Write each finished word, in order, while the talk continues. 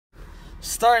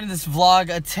Starting this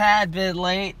vlog a tad bit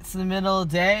late. It's the middle of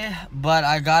the day, but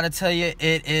I gotta tell you,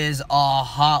 it is a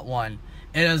hot one.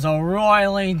 It is a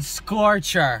roiling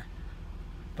scorcher.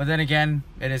 But then again,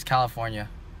 it is California.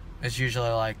 It's usually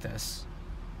like this.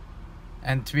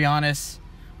 And to be honest,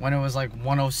 when it was like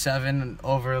 107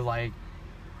 over like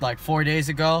 4 days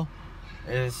ago,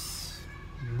 this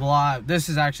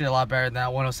is actually a lot better than that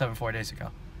 107 4 days ago.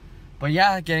 But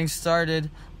yeah, getting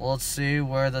started. Let's see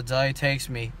where the day takes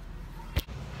me.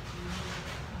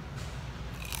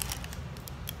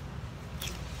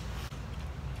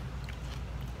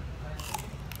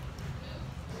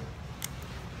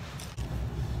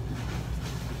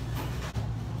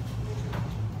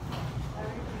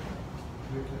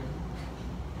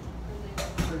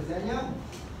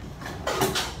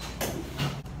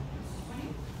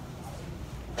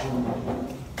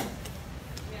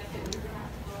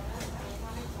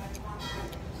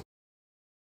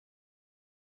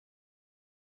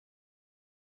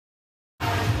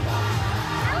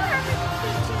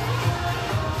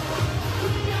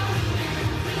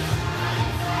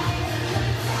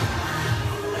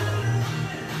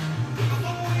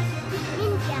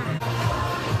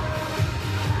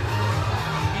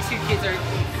 Kids are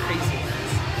crazy.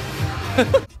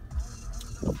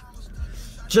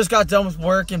 Just got done with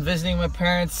work and visiting my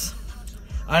parents.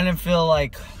 I didn't feel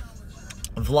like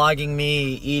vlogging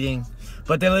me eating,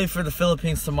 but they leave for the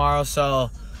Philippines tomorrow,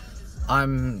 so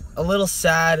I'm a little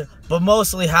sad, but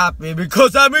mostly happy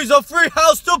because that means a free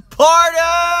house to party!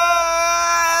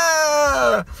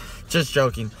 Just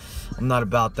joking. I'm not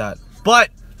about that. But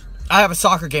I have a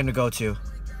soccer game to go to.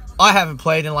 I haven't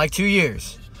played in like 2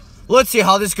 years. Let's see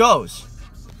how this goes.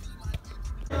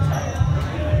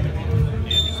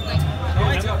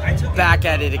 Back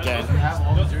at it again.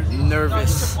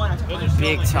 Nervous.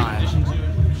 Big time.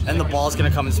 And the ball's gonna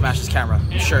come and smash his camera.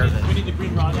 I'm sure of it.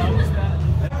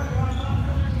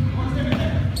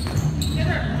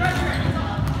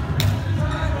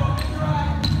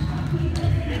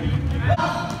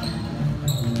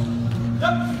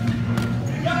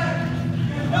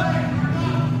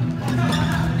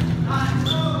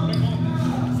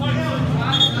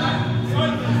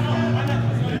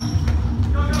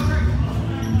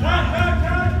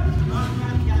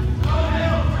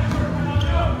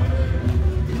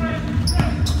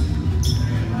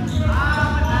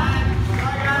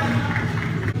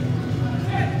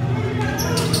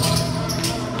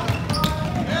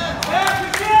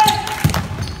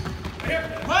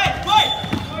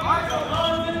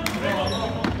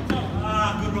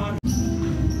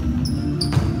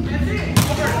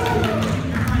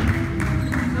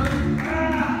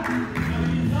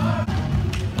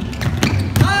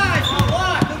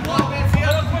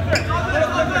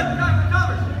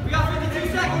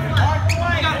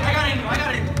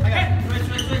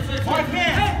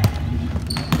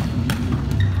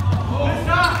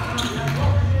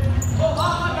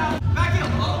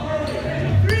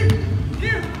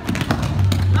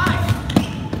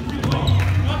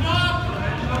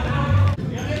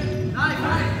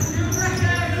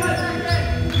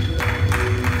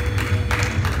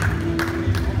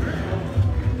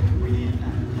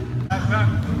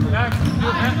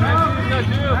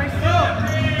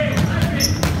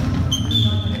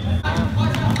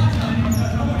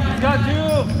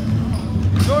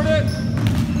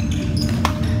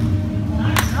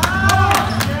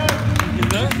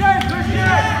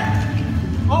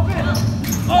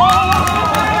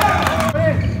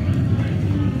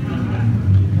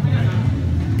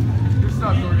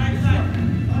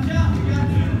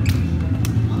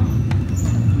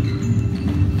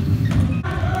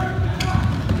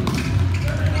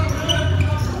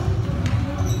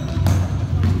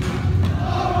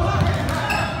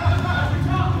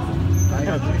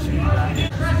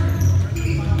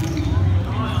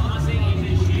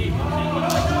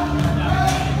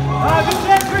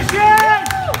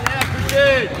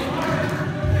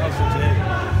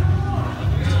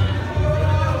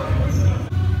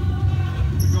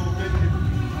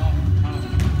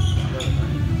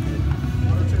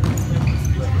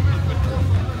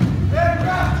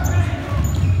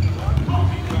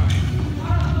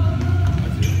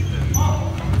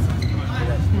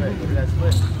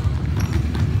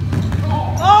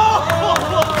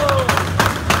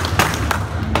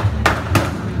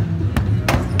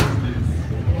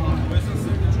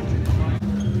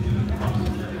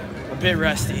 Bit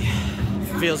rusty.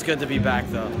 Feels good to be back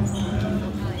though.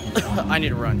 I need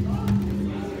to run.